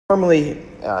Normally,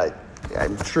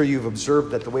 I'm sure you've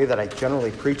observed that the way that I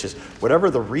generally preach is whatever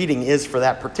the reading is for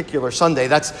that particular Sunday,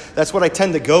 that's what I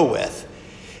tend to go with.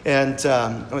 And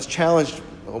I was challenged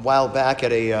a while back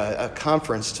at a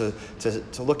conference to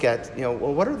look at,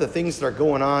 well, what are the things that are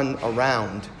going on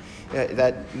around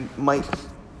that might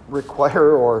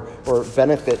require or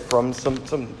benefit from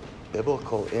some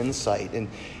biblical insight. And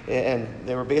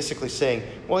they were basically saying,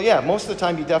 well, yeah, most of the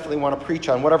time you definitely want to preach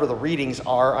on whatever the readings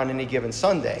are on any given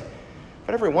Sunday.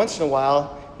 But every once in a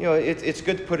while, it's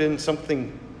good to put in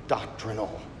something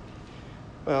doctrinal.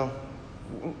 Well,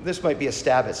 this might be a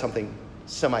stab at something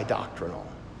semi-doctrinal.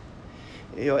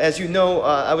 As you know,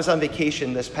 I was on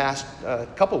vacation this past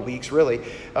couple weeks, really,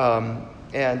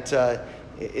 and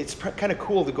it's kind of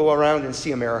cool to go around and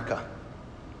see America,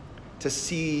 to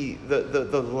see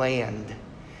the land,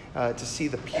 to see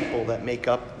the people that make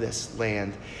up this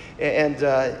land, and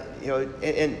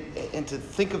to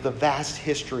think of the vast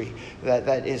history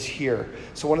that is here.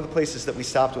 So one of the places that we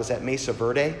stopped was at Mesa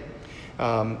Verde,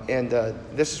 and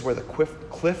this is where the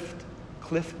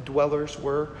cliff dwellers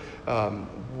were,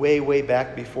 way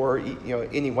back before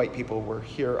any white people were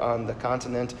here on the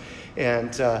continent,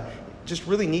 and just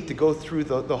really neat to go through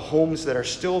the homes that are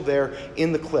still there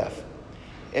in the cliff.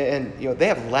 And they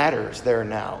have ladders there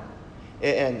now,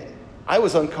 and I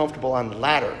was uncomfortable on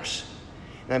ladders.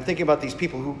 And I'm thinking about these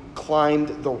people who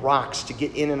climbed the rocks to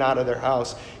get in and out of their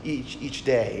house each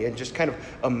day, and just kind of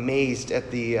amazed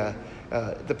at the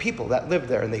people that lived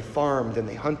there, and they farmed and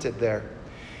they hunted there.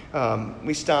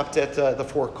 We stopped at the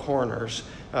Four Corners,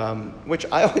 which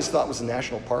I always thought was a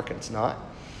national park, and it's not.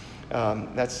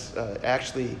 That's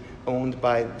actually owned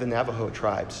by the Navajo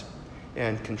tribes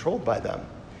and controlled by them.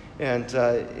 And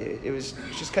it was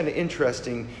just kind of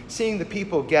interesting seeing the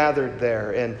people gathered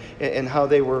there and how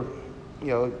they were,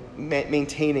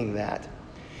 maintaining that.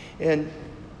 And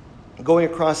going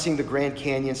across, seeing the Grand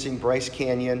Canyon, seeing Bryce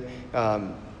Canyon,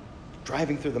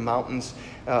 driving through the mountains.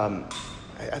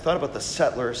 I thought about the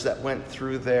settlers that went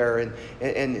through there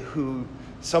and who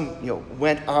some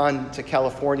went on to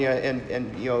California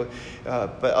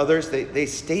but others they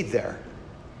stayed there.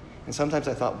 And sometimes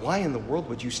I thought, why in the world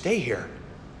would you stay here?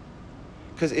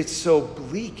 Because it's so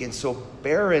bleak and so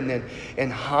barren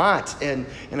and hot. And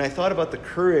I thought about the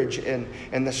courage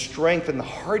and the strength and the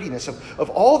hardiness of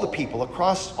all the people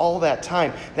across all that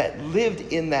time that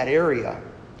lived in that area.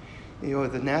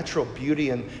 The natural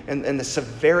beauty and the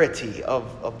severity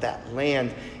of that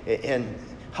land, and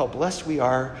how blessed we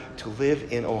are to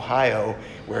live in Ohio,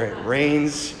 where it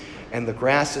rains and the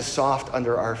grass is soft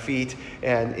under our feet,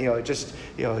 and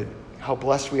how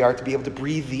blessed we are to be able to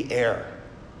breathe the air.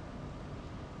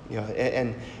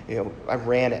 I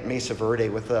ran at Mesa Verde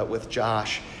with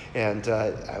Josh, and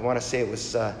I want to say it was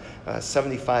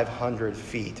 7,500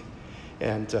 feet,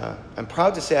 and I'm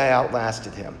proud to say I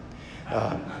outlasted him.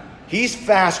 He's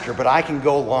faster, but I can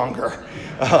go longer.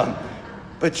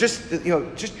 But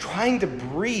just trying to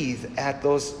breathe at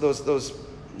those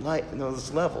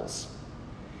levels.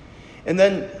 And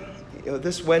then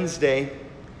this Wednesday,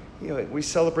 we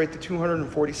celebrate the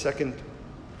 242nd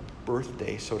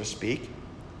birthday, so to speak,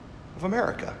 of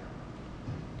America.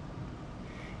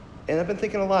 And I've been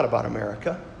thinking a lot about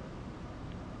America.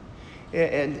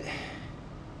 And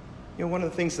one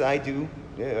of the things that I do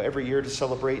every year to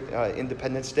celebrate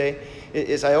Independence Day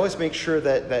is I always make sure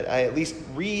that I at least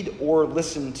read or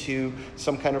listen to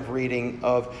some kind of reading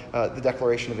of the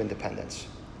Declaration of Independence.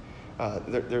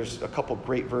 There's a couple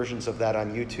great versions of that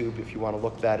on YouTube if you want to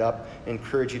look that up. I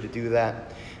encourage you to do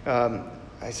that.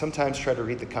 I sometimes try to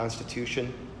read the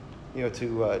Constitution,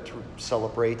 to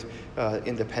celebrate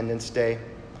Independence Day.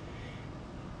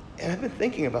 And I've been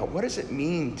thinking about, what does it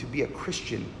mean to be a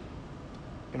Christian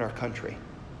in our country?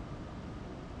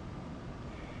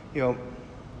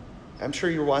 I'm sure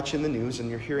you're watching the news and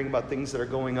you're hearing about things that are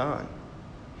going on.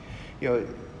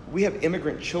 We have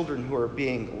immigrant children who are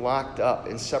being locked up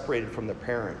and separated from their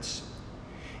parents.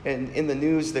 And in the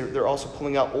news, they're also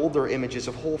pulling out older images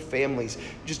of whole families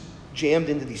just jammed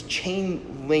into these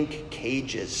chain link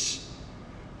cages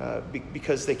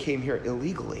because they came here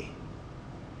illegally.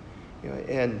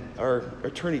 And our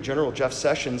Attorney General, Jeff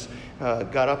Sessions,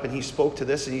 got up and he spoke to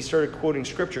this, and he started quoting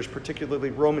scriptures,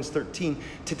 particularly Romans 13,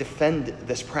 to defend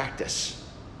this practice,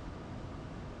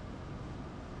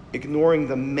 ignoring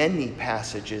the many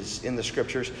passages in the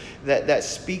scriptures that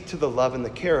speak to the love and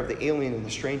the care of the alien and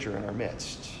the stranger in our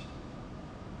midst.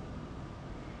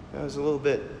 I was a little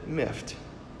bit miffed.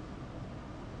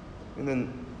 And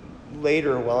then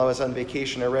later, while I was on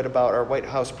vacation, I read about our White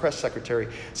House press secretary,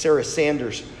 Sarah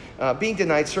Sanders, being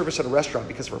denied service at a restaurant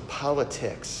because of her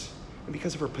politics and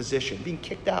because of her position, being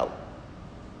kicked out.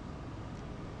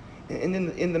 And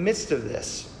in the midst of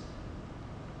this,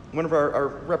 one of our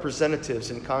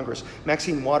representatives in Congress,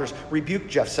 Maxine Waters, rebuked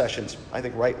Jeff Sessions, I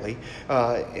think rightly,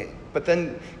 but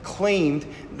then claimed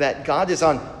that God is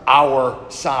on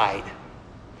our side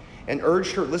and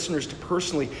urged her listeners to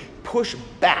personally push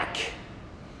back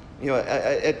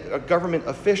at government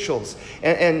officials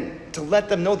and to let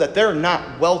them know that they're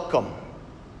not welcome.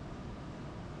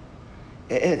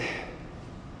 And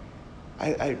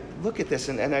I look at this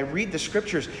and I read the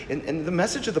scriptures, and the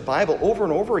message of the Bible over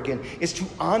and over again is to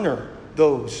honor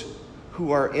those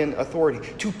who are in authority,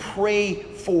 to pray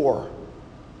for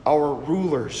our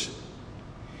rulers.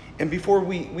 And before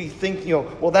we think,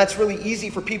 well, that's really easy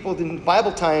for people in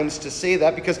Bible times to say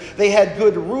that because they had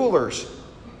good rulers.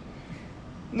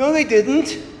 No, they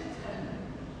didn't.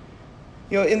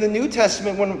 In the New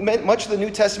Testament, when much of the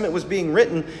New Testament was being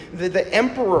written, the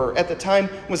emperor at the time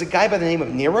was a guy by the name of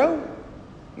Nero.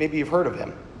 Maybe you've heard of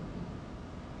him.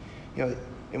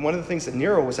 And one of the things that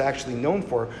Nero was actually known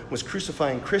for was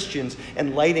crucifying Christians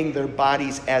and lighting their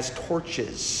bodies as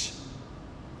torches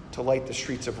to light the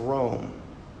streets of Rome.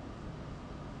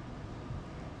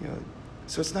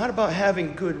 So it's not about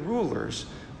having good rulers,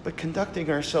 but conducting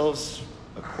ourselves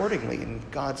accordingly in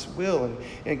God's will and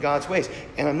in God's ways.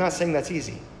 And I'm not saying that's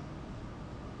easy.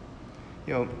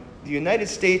 The United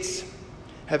States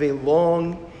have a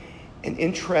long and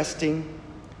interesting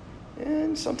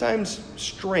and sometimes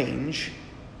strange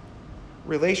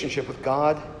relationship with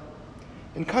God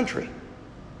and country.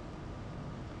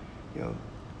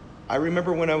 I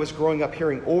remember when I was growing up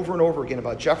hearing over and over again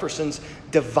about Jefferson's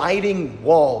dividing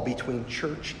wall between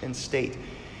church and state.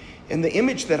 And the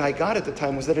image that I got at the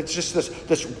time was that it's just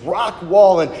this rock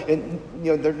wall, and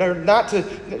they're not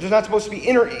supposed to be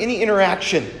any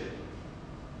interaction.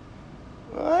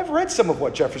 Well, I've read some of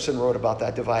what Jefferson wrote about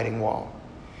that dividing wall.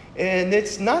 And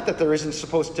it's not that there isn't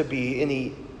supposed to be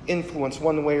any influence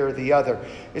one way or the other.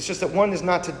 It's just that one is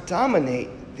not to dominate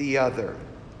the other.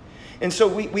 And so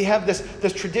we have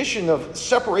this tradition of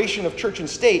separation of church and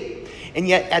state, and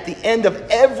yet at the end of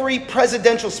every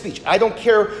presidential speech, I don't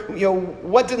care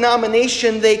what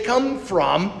denomination they come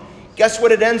from, guess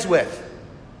what it ends with?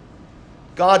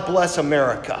 God bless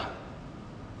America.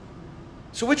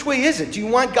 So which way is it? Do you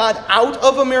want God out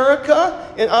of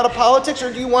America and out of politics,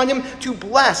 or do you want him to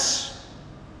bless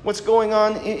what's going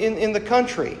on in the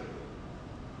country?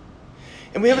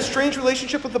 And we have a strange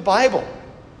relationship with the Bible.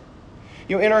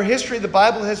 In our history, the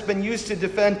Bible has been used to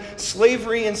defend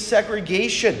slavery and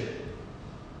segregation.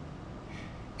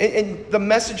 And the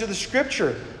message of the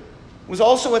Scripture was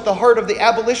also at the heart of the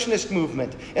abolitionist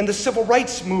movement and the civil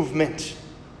rights movement.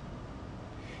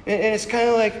 And it's kind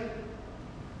of like,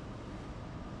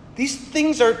 these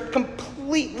things are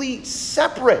completely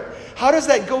separate. How does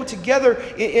that go together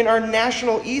in our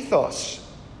national ethos?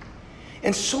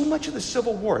 And so much of the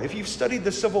Civil War, if you've studied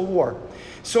the Civil War,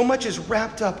 so much is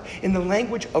wrapped up in the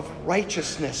language of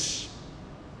righteousness.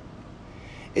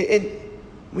 And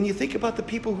when you think about the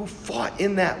people who fought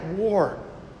in that war,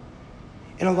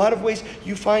 in a lot of ways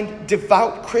you find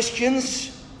devout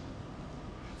Christians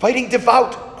fighting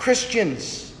devout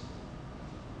Christians.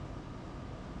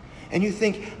 And you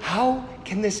think, how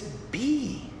can this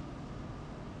be?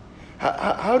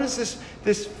 How does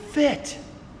this fit?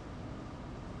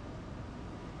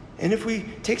 And if we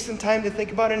take some time to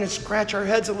think about it and scratch our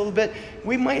heads a little bit,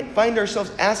 we might find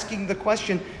ourselves asking the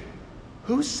question,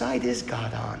 whose side is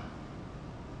God on?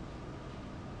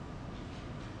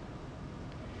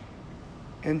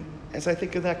 And as I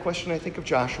think of that question, I think of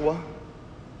Joshua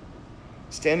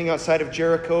standing outside of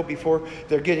Jericho before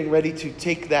they're getting ready to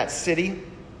take that city.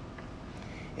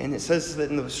 And it says that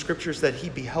in the scriptures that he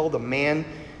beheld a man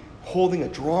holding a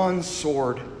drawn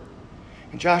sword.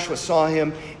 And Joshua saw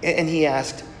him and he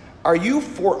asked, "Are you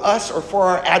for us or for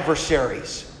our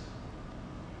adversaries?"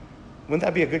 Wouldn't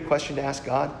that be a good question to ask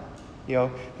God?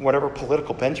 Whatever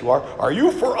political bent you are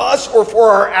you for us or for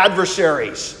our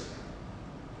adversaries?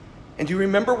 And do you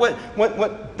remember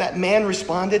what that man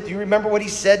responded? Do you remember what he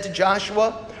said to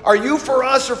Joshua? Are you for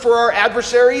us or for our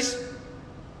adversaries?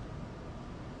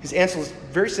 His answer was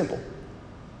very simple.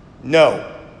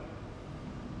 No.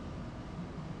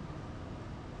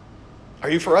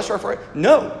 Are you for us or for?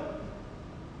 No.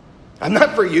 I'm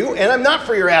not for you, and I'm not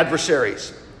for your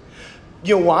adversaries.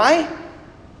 You know why?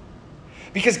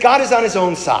 Because God is on his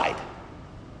own side.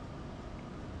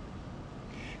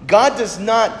 God does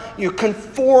not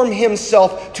conform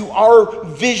himself to our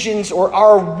visions or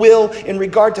our will in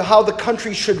regard to how the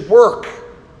country should work.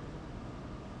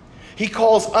 He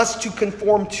calls us to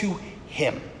conform to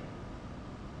him.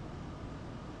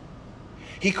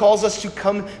 He calls us to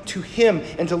come to him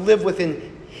and to live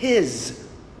within his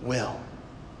will.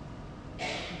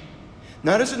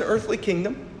 Not as an earthly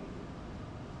kingdom,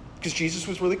 because Jesus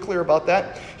was really clear about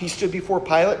that. He stood before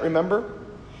Pilate, remember?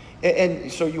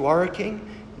 And so you are a king?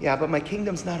 Yeah, but my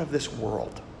kingdom's not of this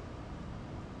world.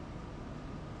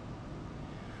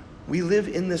 We live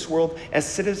in this world as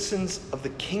citizens of the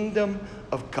kingdom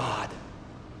of God,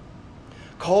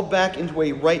 called back into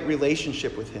a right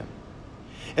relationship with him.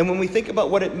 And when we think about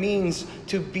what it means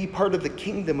to be part of the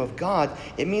kingdom of God,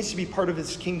 it means to be part of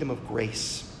his kingdom of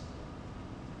grace.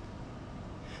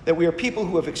 That we are people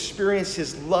who have experienced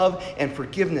his love and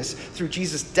forgiveness through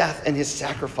Jesus' death and his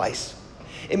sacrifice.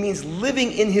 It means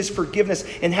living in his forgiveness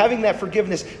and having that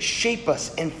forgiveness shape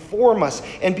us and form us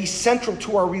and be central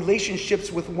to our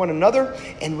relationships with one another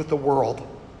and with the world.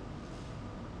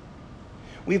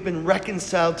 We've been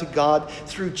reconciled to God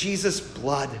through Jesus'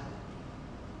 blood.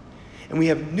 And we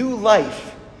have new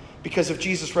life because of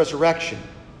Jesus' resurrection.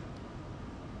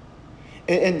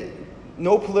 And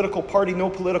no political party, no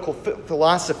political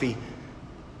philosophy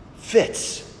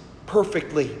fits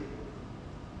perfectly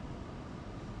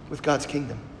with God's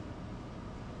kingdom.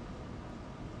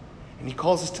 And he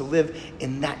calls us to live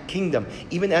in that kingdom,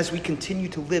 even as we continue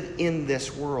to live in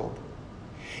this world.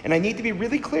 And I need to be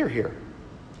really clear here.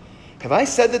 Have I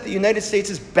said that the United States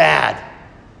is bad?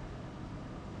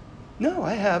 No,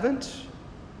 I haven't.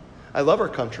 I love our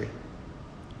country.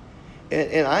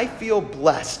 And I feel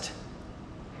blessed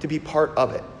to be part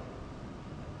of it.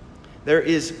 There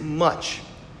is much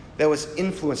that was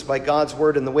influenced by God's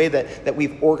word and the way that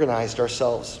we've organized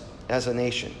ourselves as a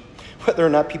nation. Whether or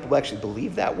not people actually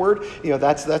believe that word,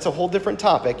 that's a whole different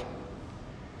topic.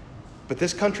 But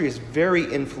this country is very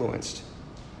influenced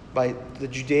by the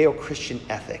Judeo-Christian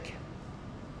ethic.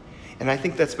 And I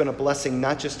think that's been a blessing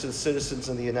not just to the citizens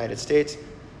of the United States,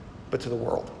 but to the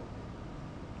world.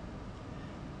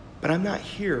 But I'm not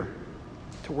here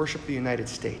to worship the United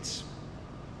States.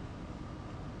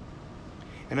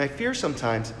 And I fear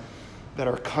sometimes that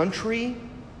our country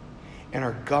and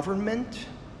our government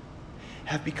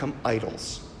have become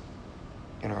idols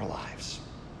in our lives.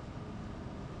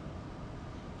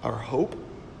 Our hope,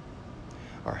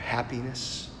 our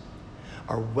happiness,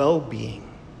 our well-being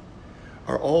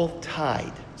are all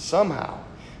tied somehow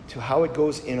to how it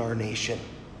goes in our nation.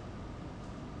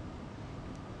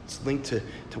 It's linked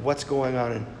to what's going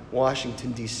on in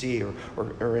Washington, D.C.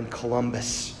 or in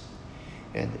Columbus.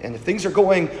 And if things are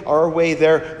going our way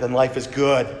there, then life is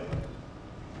good.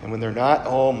 And when they're not,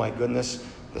 oh my goodness,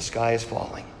 the sky is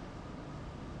falling.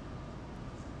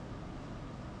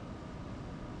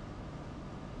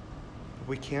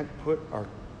 We can't put our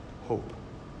hope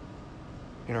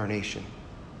in our nation.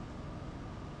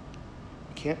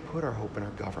 We can't put our hope in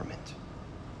our government.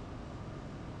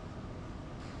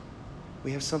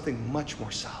 We have something much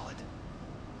more solid.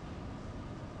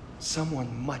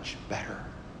 Someone much better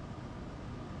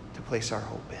to place our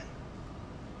hope in.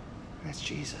 And that's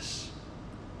Jesus.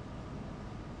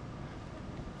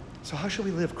 So how should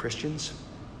we live, Christians,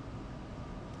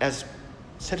 as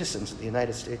citizens of the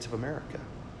United States of America?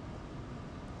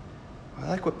 I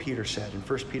like what Peter said in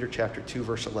 1 Peter chapter 2,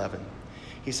 verse 11.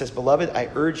 He says, "Beloved, I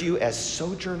urge you as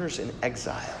sojourners and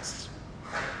exiles."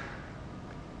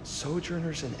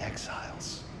 Sojourners and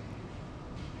exiles.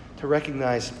 To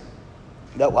recognize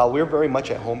that while we're very much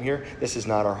at home here, this is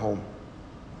not our home.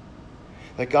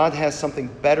 That God has something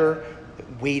better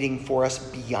waiting for us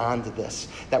beyond this.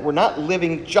 That we're not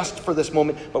living just for this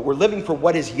moment, but we're living for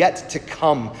what is yet to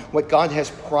come, what God has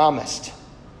promised.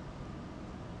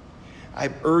 I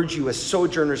urge you as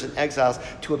sojourners and exiles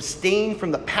to abstain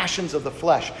from the passions of the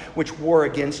flesh, which war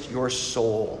against your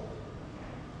soul.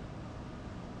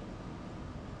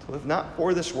 To live not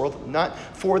for this world, not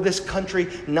for this country,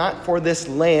 not for this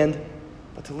land,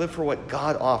 but to live for what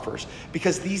God offers.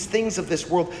 Because these things of this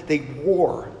world, they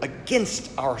war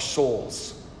against our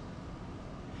souls.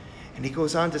 And he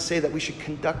goes on to say that we should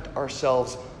conduct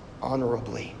ourselves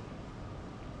honorably.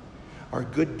 Our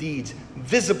good deeds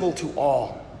visible to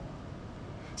all,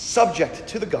 subject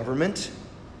to the government,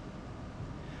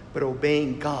 but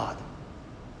obeying God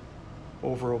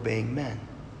over obeying men.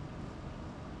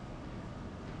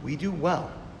 We do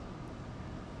well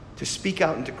to speak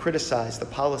out and to criticize the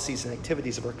policies and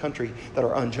activities of our country that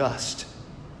are unjust.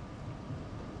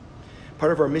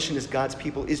 Part of our mission as God's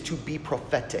people is to be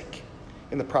prophetic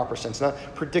in the proper sense, not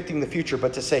predicting the future,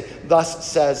 but to say, "Thus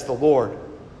says the Lord,"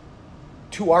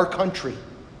 to our country,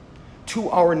 to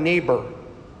our neighbor.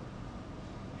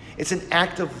 It's an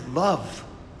act of love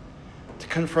to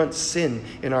confront sin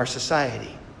in our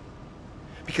society,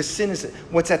 because sin is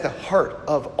what's at the heart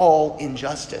of all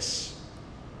injustice.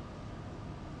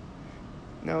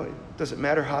 Now, does it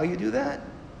matter how you do that?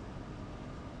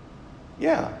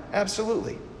 Yeah,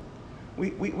 absolutely.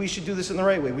 We should do this in the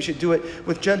right way. We should do it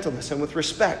with gentleness and with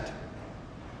respect,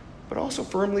 but also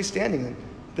firmly standing in.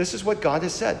 This is what God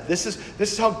has said. This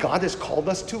is how God has called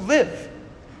us to live.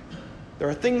 There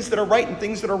are things that are right and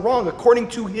things that are wrong according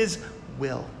to his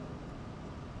will.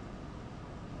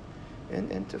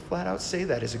 And to flat out say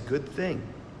that is a good thing.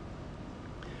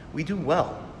 We do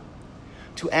well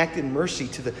to act in mercy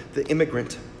to the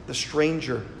immigrant, the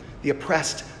stranger, the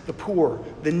oppressed, the poor,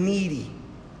 the needy.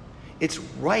 It's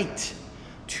right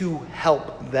to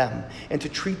help them and to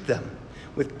treat them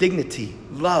with dignity,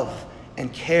 love,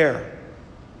 and care.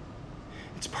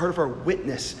 It's part of our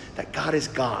witness that God is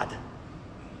God,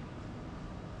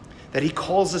 that he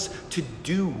calls us to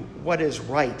do what is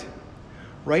right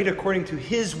according to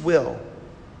his will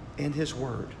and his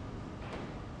word.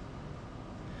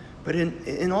 But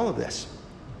in all of this,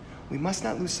 we must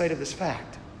not lose sight of this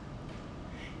fact.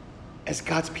 As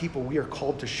God's people, we are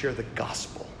called to share the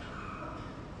gospel.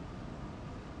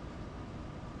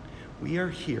 We are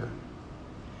here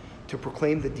to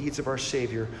proclaim the deeds of our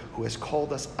Savior, who has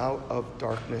called us out of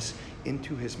darkness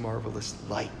into his marvelous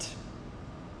light.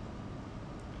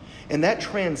 And that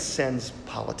transcends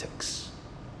politics.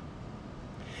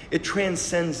 It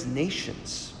transcends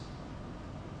nations.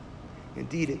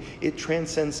 Indeed, it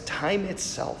transcends time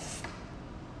itself.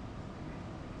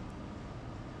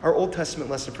 Our Old Testament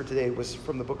lesson for today was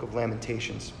from the book of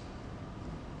Lamentations.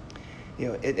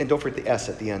 And don't forget the S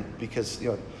at the end, because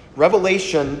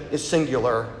Revelation is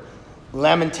singular,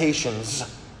 Lamentations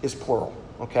is plural.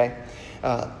 Okay,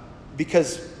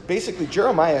 because basically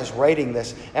Jeremiah is writing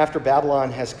this after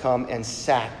Babylon has come and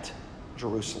sacked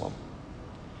Jerusalem.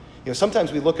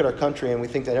 Sometimes we look at our country and we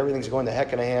think that everything's going to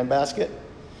heck in a handbasket.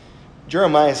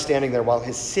 Jeremiah is standing there while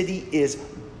his city is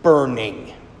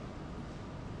burning.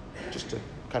 Just to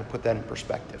kind of put that in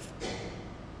perspective.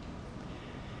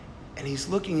 And he's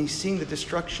seeing the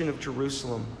destruction of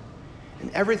Jerusalem. And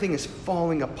everything is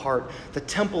falling apart. The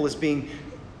temple is being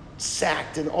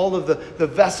sacked and all of the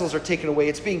vessels are taken away.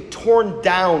 It's being torn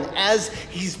down as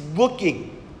he's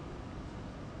looking.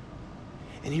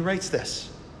 And he writes this: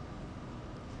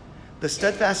 "The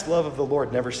steadfast love of the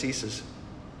Lord never ceases.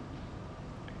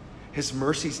 His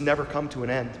mercies never come to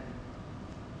an end.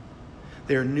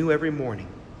 They are new every morning.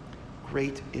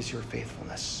 Great is your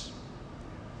faithfulness.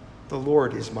 The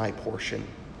Lord is my portion,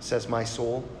 says my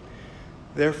soul.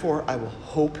 Therefore I will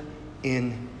hope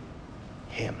in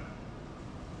him."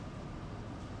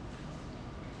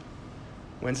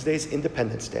 Wednesday's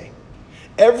Independence Day.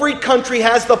 Every country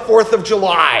has the 4th of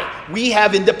July. We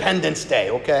have Independence Day,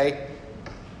 okay?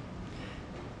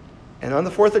 And on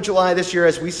the 4th of July this year,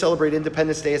 as we celebrate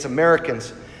Independence Day as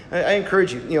Americans, I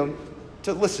encourage you,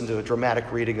 to listen to a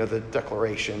dramatic reading of the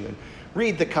Declaration and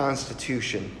read the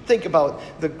Constitution. Think about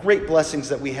the great blessings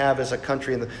that we have as a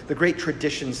country and the great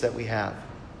traditions that we have.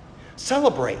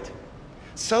 Celebrate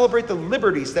the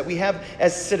liberties that we have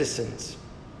as citizens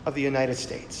of the United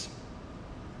States.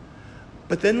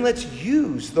 But then let's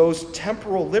use those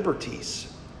temporal liberties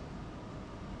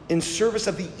in service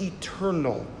of the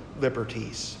eternal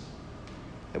liberties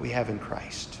that we have in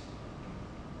Christ.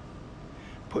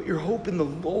 Put your hope in the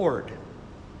Lord,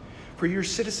 for you're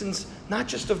citizens not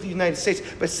just of the United States,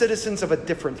 but citizens of a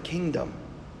different kingdom,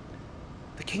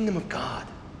 the kingdom of God.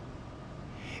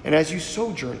 And as you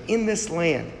sojourn in this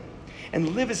land and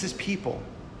live as his people,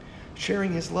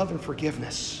 sharing his love and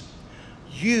forgiveness,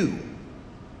 you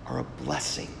are a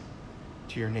blessing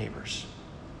to your neighbors.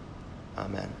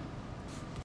 Amen.